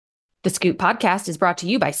The Scoop podcast is brought to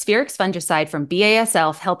you by Spherix Fungicide from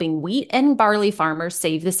BASF, helping wheat and barley farmers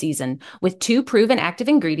save the season. With 2 proven active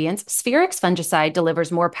ingredients, Spherix Fungicide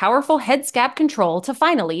delivers more powerful head scab control to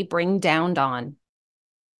finally bring down dawn.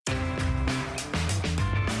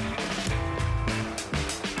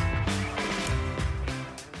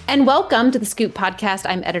 And welcome to the Scoop podcast.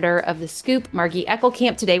 I'm editor of the Scoop, Margie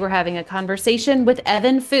Eckelkamp. Today we're having a conversation with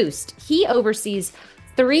Evan Fust. He oversees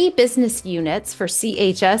 3 business units for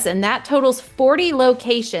CHS, and that totals 40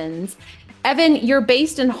 locations. Evan, you're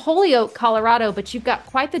based in Holyoke, Colorado, but you've got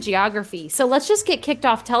quite the geography. So let's just get kicked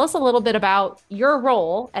off. Tell us a little bit about your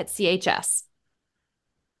role at CHS.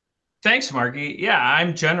 Thanks, Margie. Yeah,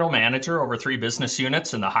 I'm general manager over 3 business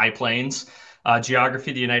units in the High Plains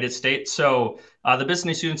geography of the United States. So the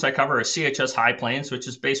business units I cover are CHS High Plains, which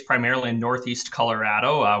is based primarily in Northeast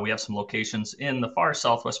Colorado. We have some locations in the far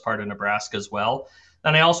southwest part of Nebraska as well.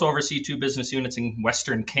 Then I also oversee 2 business units in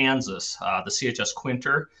Western Kansas, the CHS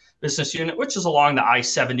Quinter business unit, which is along the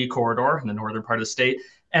I-70 corridor in the northern part of the state.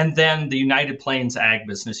 And then the United Plains Ag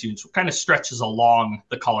business unit kind of stretches along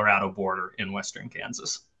the Colorado border in Western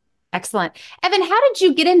Kansas. Excellent. Evan, how did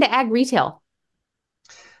you get into ag retail?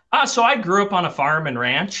 So I grew up on a farm and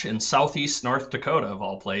ranch in southeast North Dakota, of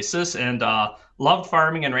all places, and loved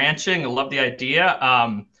farming and ranching. I loved the idea.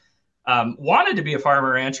 Wanted to be a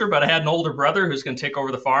farmer rancher, but I had an older brother who's going to take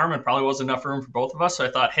over the farm and probably wasn't enough room for both of us. So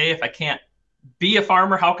I thought, hey, if I can't be a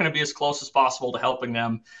farmer, how can I be as close as possible to helping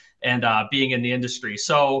them and being in the industry?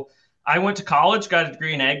 So I went to college, got a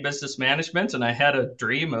degree in ag business management, and I had a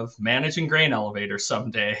dream of managing grain elevators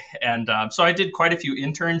someday. And so I did quite a few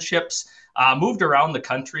internships, moved around the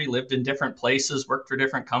country, lived in different places, worked for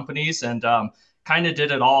different companies, and kind of did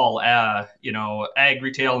it all, ag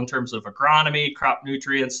retail in terms of agronomy, crop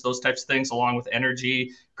nutrients, those types of things, along with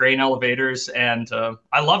energy, grain elevators. And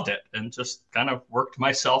I loved it and just kind of worked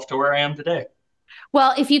myself to where I am today.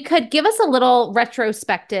 Well, if you could give us a little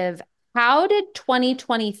retrospective, how did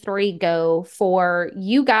 2023 go for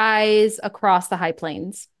you guys across the High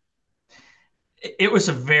Plains? It was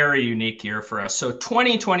a very unique year for us. So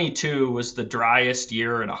 2022 was the driest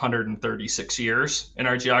year in 136 years in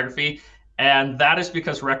our geography. And that is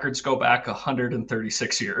because records go back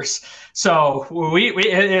 136 years. So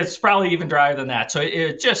it's probably even drier than that. So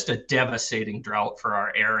it's just a devastating drought for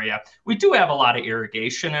our area. We do have a lot of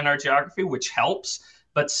irrigation in our geography, which helps,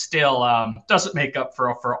 but still doesn't make up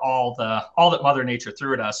for all that Mother Nature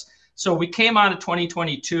threw at us. So we came out of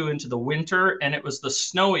 2022 into the winter, and it was the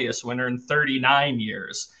snowiest winter in 39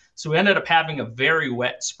 years. So we ended up having a very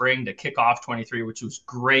wet spring to kick off 23, which was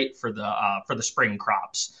great for the spring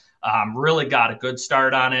crops. Really got a good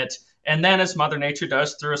start on it. And then, as Mother Nature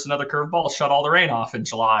does, threw us another curveball, shut all the rain off in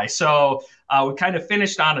July. So we kind of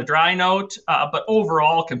finished on a dry note, but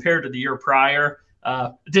overall, compared to the year prior,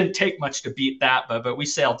 it didn't take much to beat that, but we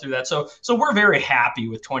sailed through that. So we're very happy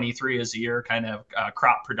with 23 as a year, kind of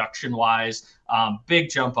crop production wise.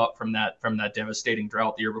 Big jump up from that devastating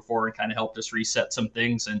drought the year before, and kind of helped us reset some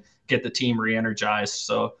things and get the team re-energized.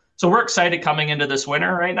 So we're excited coming into this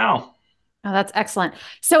winter right now. Oh, that's excellent.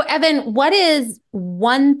 So, Evan, what is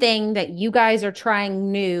one thing that you guys are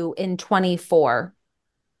trying new in 24?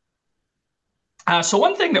 So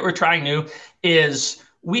one thing that we're trying new is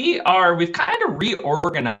we've kind of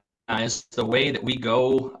reorganized the way that we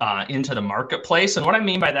go into the marketplace. And what I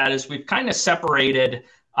mean by that is we've kind of separated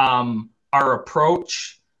our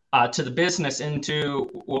approach to the business into,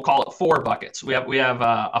 we'll call it 4 buckets. We have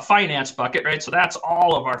a finance bucket, right? So that's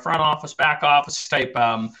all of our front office, back office type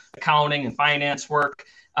accounting and finance work.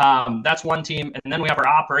 That's one team. And then we have our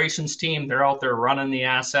operations team. They're out there running the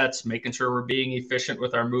assets, making sure we're being efficient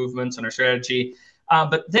with our movements and our strategy.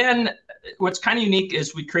 But then what's kind of unique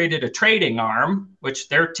is we created a trading arm, which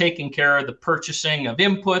they're taking care of the purchasing of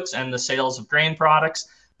inputs and the sales of grain products.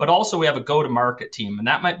 But also we have a go-to-market team, and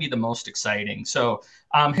that might be the most exciting. So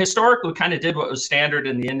historically, we kind of did what was standard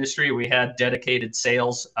in the industry. We had dedicated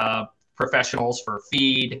sales professionals for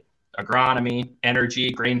feed, agronomy, energy,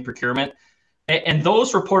 grain procurement, and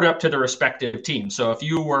those reported up to the respective teams. So if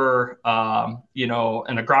you were, an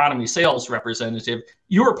agronomy sales representative,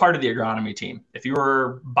 you were part of the agronomy team. If you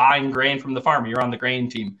were buying grain from the farmer, you're on the grain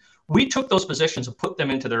team. We took those positions and put them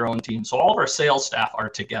into their own team. So all of our sales staff are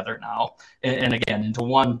together now, and again, into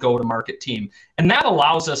one go-to-market team. And that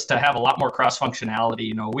allows us to have a lot more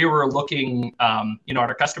cross-functionality. We were looking, at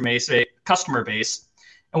our customer base,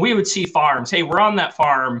 and we would see farms. Hey, we're on that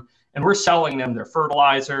farm, and we're selling them their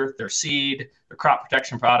fertilizer, their seed, their crop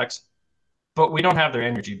protection products, but we don't have their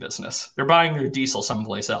energy business. They're buying their diesel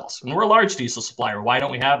someplace else. And we're a large diesel supplier. Why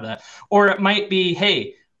don't we have that? Or it might be,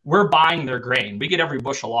 hey, we're buying their grain. We get every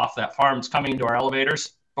bushel off that farm. It's coming to our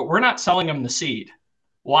elevators. but we're not selling them the seed.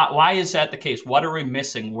 Why is that the case? What are we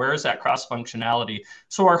missing? Where is that cross functionality?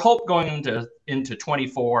 So our hope going into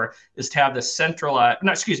 24 is to have this centralized,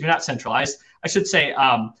 not centralized, I should say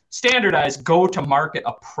standardized go-to-market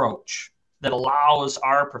approach that allows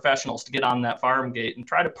our professionals to get on that farm gate and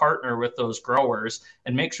try to partner with those growers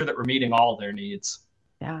and make sure that we're meeting all their needs.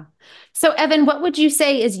 Yeah. So Evan, what would you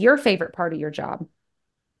say is your favorite part of your job?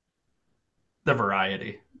 The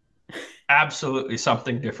variety. Absolutely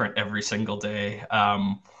something different every single day.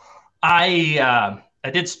 I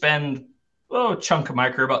did spend a chunk of my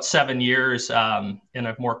career, about 7 years, in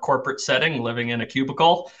a more corporate setting, living in a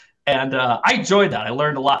cubicle, and I enjoyed that. I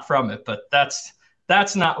learned a lot from it, but that's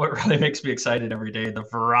not what really makes me excited every day. The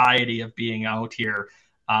variety of being out here.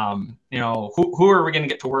 Who are we going to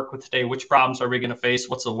get to work with today? Which problems are we going to face?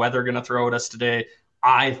 What's the weather going to throw at us today?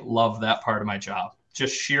 I love that part of my job.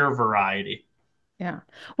 Just sheer variety. Yeah.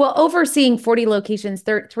 Well, overseeing 40 locations,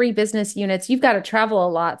 three business units, you've got to travel a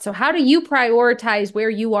lot. So how do you prioritize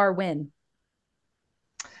where you are when?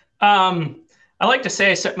 I like to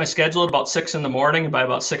say I set my schedule at about 6 in the morning, and by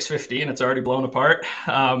about 6:15, it's already blown apart.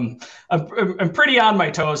 I'm pretty on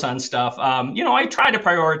my toes on stuff. I try to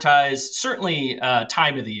prioritize certainly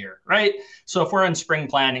time of the year, right? So if we're in spring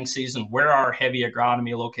planting season, where are heavy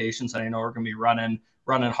agronomy locations that I know are going to be running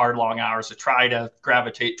hard, long hours, to try to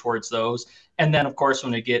gravitate towards those. And then, of course,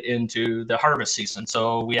 when we get into the harvest season,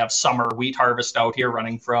 so we have summer wheat harvest out here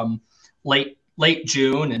running from late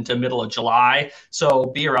June into middle of July. So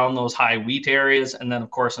be around those high wheat areas. And then,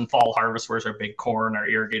 of course, in fall harvest, where's our big corn, our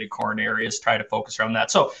irrigated corn areas, try to focus around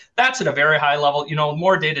that. So that's at a very high level.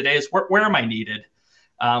 More day-to-day is where am I needed?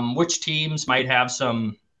 Which teams might have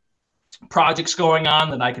some projects going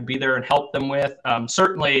on that I could be there and help them with.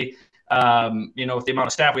 Certainly, with the amount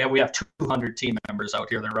of staff we have 200 team members out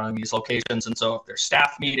here that are running these locations. And so if there's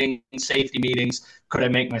staff meetings, safety meetings, could I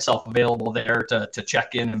make myself available there to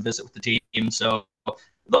check in and visit with the team? So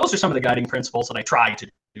those are some of the guiding principles that I try to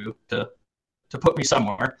do to put me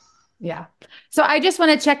somewhere. Yeah. So I just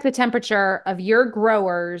want to check the temperature of your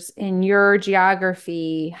growers in your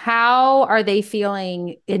geography. How are they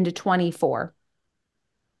feeling into 24?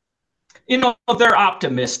 They're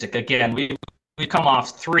optimistic. Again, we come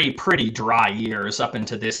off 3 pretty dry years up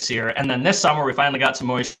into this year. And then this summer, we finally got some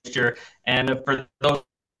moisture. And for those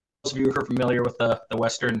of you who are familiar with the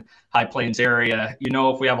Western High Plains area,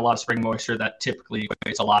 if we have a lot of spring moisture, that typically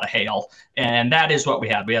equates a lot of hail. And that is what we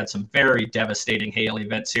had. We had some very devastating hail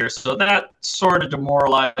events here. So that sort of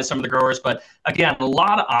demoralized some of the growers. But again, a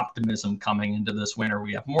lot of optimism coming into this winter.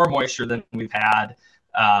 We have more moisture than we've had.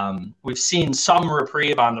 We've seen some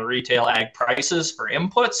reprieve on the retail ag prices for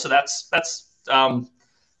inputs. So that's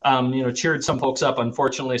cheered some folks up.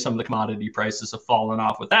 Unfortunately, some of the commodity prices have fallen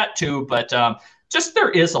off with that too. But just there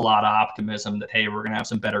is a lot of optimism that, hey, we're going to have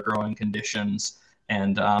some better growing conditions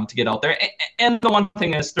and to get out there. And the one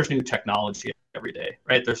thing is there's new technology every day,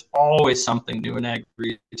 right? There's always something new in ag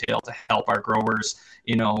retail to help our growers,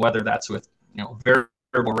 whether that's with,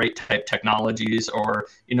 variable rate type technologies or,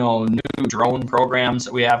 new drone programs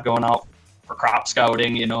that we have going out for crop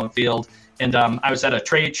scouting, in field. And I was at a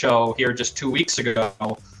trade show here just 2 weeks ago,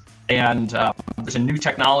 and there's a new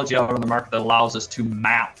technology out on the market that allows us to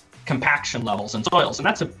map compaction levels in soils. And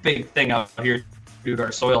that's a big thing out here due to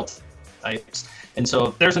our soil types. And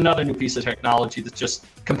so there's another new piece of technology that's just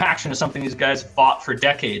compaction is something these guys have fought for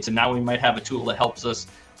decades. And now we might have a tool that helps us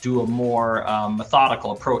do a more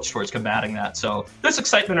methodical approach towards combating that. So there's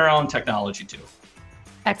excitement around technology too.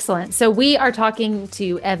 Excellent. So we are talking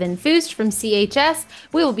to Evan Fust from CHS.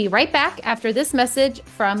 We will be right back after this message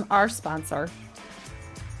from our sponsor.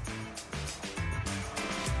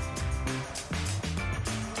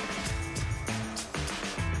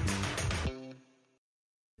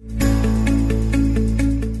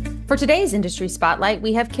 For today's Industry Spotlight,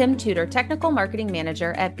 we have Kim Tudor, Technical Marketing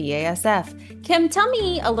Manager at BASF. Kim, tell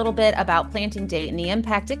me a little bit about planting date and the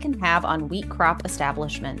impact it can have on wheat crop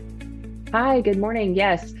establishment. Hi, good morning.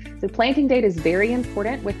 Yes, so planting date is very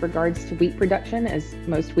important with regards to wheat production, as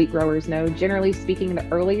most wheat growers know. Generally speaking, the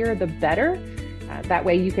earlier, the better. That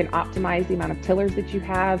way you can optimize the amount of tillers that you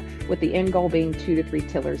have, with the end goal being 2 to 3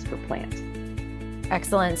 tillers per plant.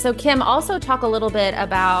 Excellent. So Kim, also talk a little bit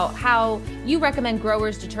about how you recommend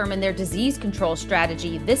growers determine their disease control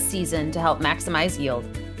strategy this season to help maximize yield.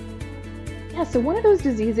 Yeah, so one of those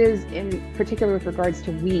diseases in particular with regards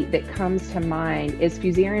to wheat that comes to mind is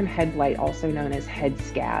Fusarium head blight, also known as head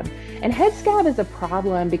scab. And head scab is a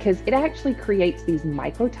problem because it actually creates these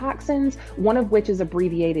mycotoxins, one of which is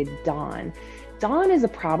abbreviated DON. Dawn is a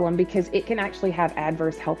problem because it can actually have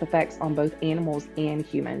adverse health effects on both animals and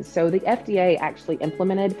humans. So the FDA actually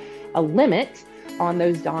implemented a limit on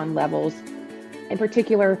those Dawn levels, in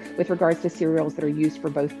particular with regards to cereals that are used for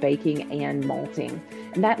both baking and malting.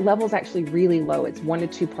 And that level is actually really low. It's 1 to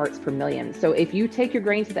 2 parts per million. So if you take your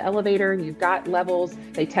grain to the elevator and you've got levels,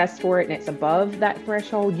 they test for it and it's above that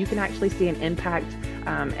threshold, you can actually see an impact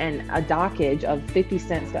and a dockage of 50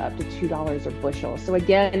 cents to up to $2 a bushel. So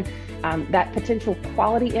again, that potential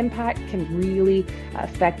quality impact can really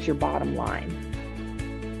affect your bottom line.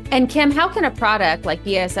 And Kim, how can a product like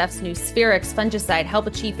BASF's new Spherix fungicide help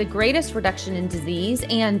achieve the greatest reduction in disease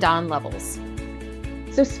and Dawn levels?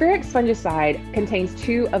 So Spherix fungicide contains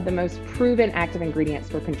 2 of the most proven active ingredients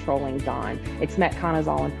for controlling Dawn. It's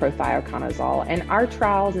metconazole and prothioconazole. And our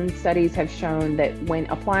trials and studies have shown that when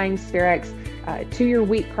applying Spherix to your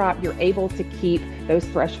wheat crop, you're able to keep those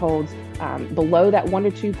thresholds below that 1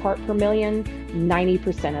 to 2 part per million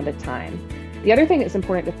 90% of the time. The other thing that's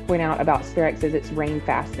important to point out about Spherix is its rain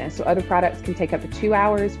fastness. So other products can take up to 2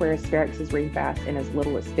 hours, whereas Spherix is rain fast in as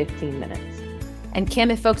little as 15 minutes. And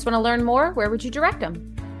Kim, if folks want to learn more, where would you direct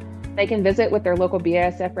them? They can visit with their local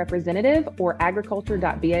BASF representative or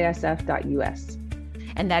agriculture.basf.us.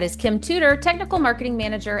 And that is Kim Tudor, Technical Marketing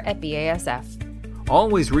Manager at BASF.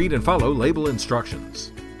 Always read and follow label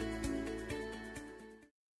instructions.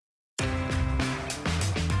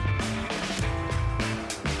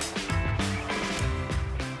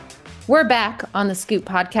 We're back on the Scoop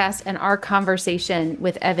podcast and our conversation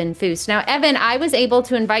with Evan Fust. Now, Evan, I was able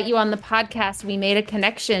to invite you on the podcast. We made a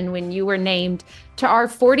connection when you were named to our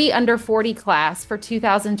 40 under 40 class for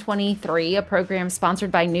 2023, a program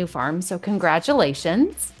sponsored by New Farm. So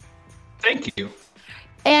congratulations. Thank you.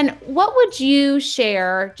 And what would you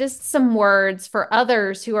share, just some words for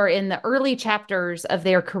others who are in the early chapters of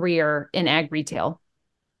their career in ag retail?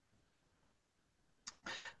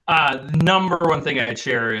 Number one thing I'd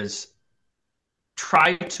share is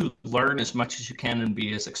try to learn as much as you can and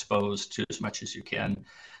be as exposed to as much as you can.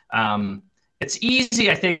 It's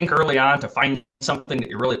easy, I think, early on to find something that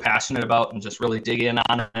you're really passionate about and just really dig in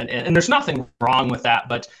on it. And there's nothing wrong with that,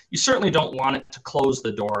 but you certainly don't want it to close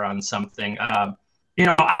the door on something.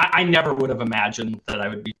 I never would have imagined that I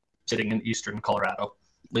would be sitting in Eastern Colorado,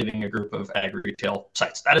 leading a group of ag retail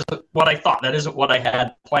sites. That isn't what I thought. That isn't what I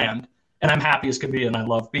had planned. And I'm happy as can be, and I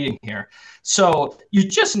love being here. So you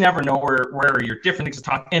just never know where your different things to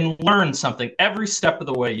talk and learn something. Every step of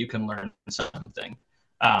the way, you can learn something.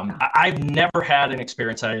 I've never had an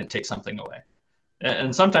experience I didn't take something away.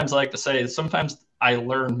 And sometimes I like to say, sometimes I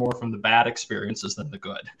learn more from the bad experiences than the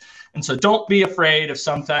good. And so don't be afraid if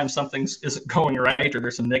sometimes something isn't going right or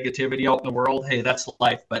there's some negativity out in the world. Hey, that's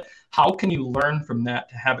life. But how can you learn from that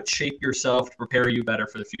to have it shape yourself to prepare you better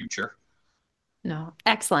for the future? No,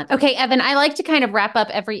 excellent. Okay, Evan, I like to kind of wrap up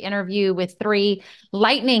every interview with 3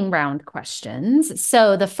 lightning round questions.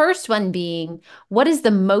 So the first one being, what is the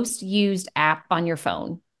most used app on your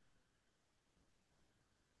phone?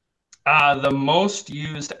 The most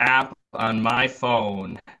used app on my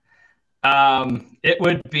phone, it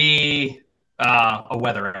would be a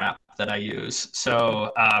weather app that I use.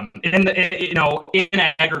 So in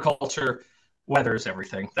agriculture, weather is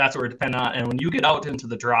everything. That's what we depend on. And when you get out into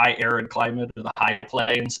the dry, arid climate of the high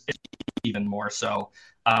plains, it's even more so.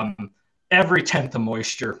 Every tenth of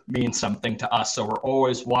moisture means something to us. So we're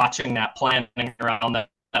always watching that, planning around that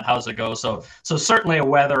how's it go. So certainly a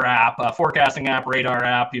weather app, a forecasting app, radar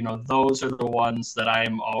app, those are the ones that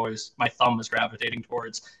my thumb is gravitating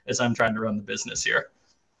towards as I'm trying to run the business here.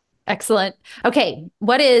 Excellent. Okay.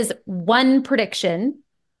 What is one prediction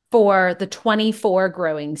for the 24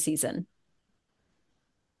 growing season?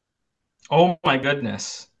 Oh my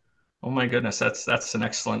goodness. That's an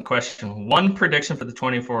excellent question. One prediction for the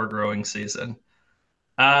 24 growing season.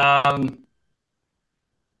 I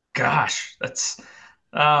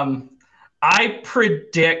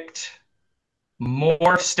predict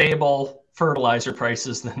more stable fertilizer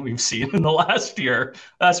prices than we've seen in the last year.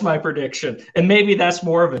 That's my prediction. And maybe that's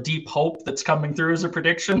more of a deep hope that's coming through as a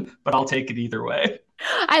prediction, but I'll take it either way.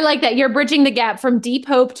 I like that. You're bridging the gap from deep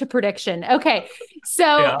hope to prediction. Okay. So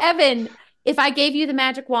yeah. Evan, if I gave you the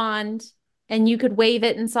magic wand and you could wave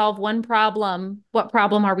it and solve one problem, what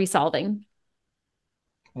problem are we solving?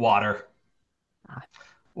 Water.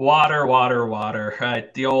 Water.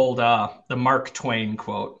 Right. The old, the Mark Twain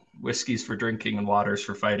quote, whiskey's for drinking and water's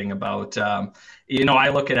for fighting about. I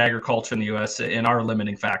look at agriculture in the U.S. and our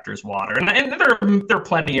limiting factor is water. And there are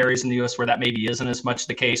plenty of areas in the U.S. where that maybe isn't as much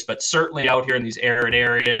the case, but certainly out here in these arid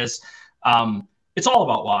areas, it's all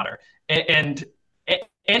about water. And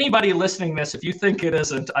anybody listening to this, if you think it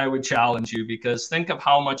isn't, I would challenge you, because think of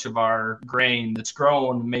how much of our grain that's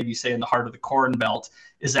grown, maybe say in the heart of the Corn Belt,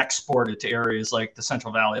 is exported to areas like the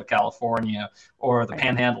Central Valley of California or the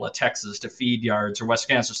Panhandle of Texas to feed yards or West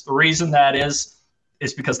Kansas. The reason that is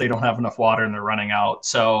because they don't have enough water and they're running out.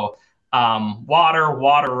 So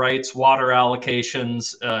water rights, water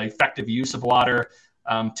allocations, effective use of water,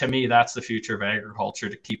 to me, that's the future of agriculture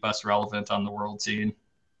to keep us relevant on the world scene.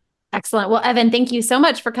 Excellent. Well, Evan, thank you so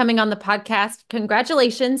much for coming on the podcast.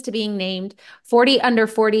 Congratulations to being named 40 Under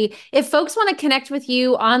 40. If folks want to connect with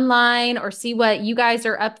you online or see what you guys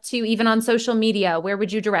are up to, even on social media, where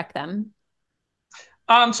would you direct them?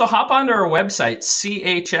 So hop onto our website,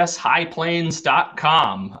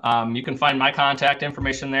 chshighplains.com. You can find my contact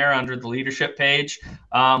information there under the leadership page.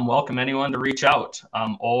 Welcome anyone to reach out.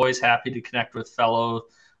 I'm always happy to connect with fellow,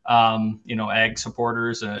 ag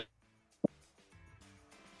supporters and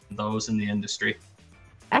those in the industry.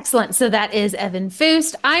 Excellent. So that is Evan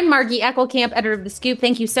Fust. I'm Margie Eckelkamp, editor of The Scoop.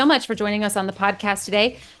 Thank you so much for joining us on the podcast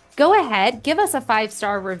today. Go ahead, give us a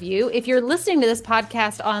 5-star review. If you're listening to this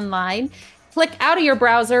podcast online, click out of your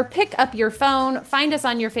browser, pick up your phone, find us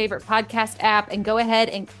on your favorite podcast app, and go ahead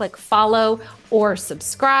and click follow or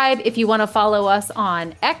subscribe. If you want to follow us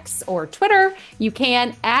on X or Twitter, you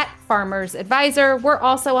can at Farmers Advisor. We're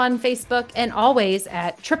also on Facebook and always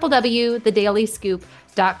at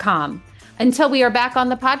www.thedailyscoop.com. Until we are back on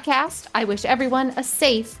the podcast, I wish everyone a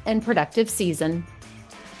safe and productive season.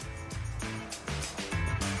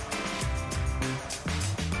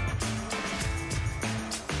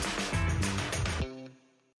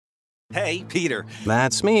 Hey, Peter.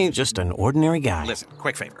 That's me, just an ordinary guy. Listen,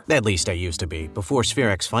 quick favor. At least I used to be, before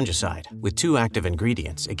Spherex fungicide. With 2 active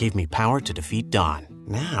ingredients, it gave me power to defeat Dawn.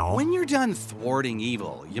 Now... When you're done thwarting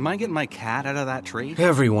evil, you mind getting my cat out of that tree?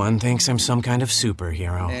 Everyone thinks I'm some kind of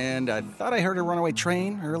superhero. And I thought I heard a runaway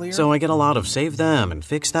train earlier. So I get a lot of save them and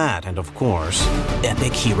fix that, and of course,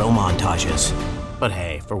 epic hero montages. But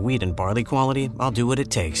hey, for wheat and barley quality, I'll do what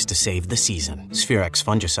it takes to save the season. Spherex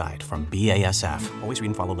fungicide from BASF. Always read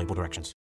and follow label directions.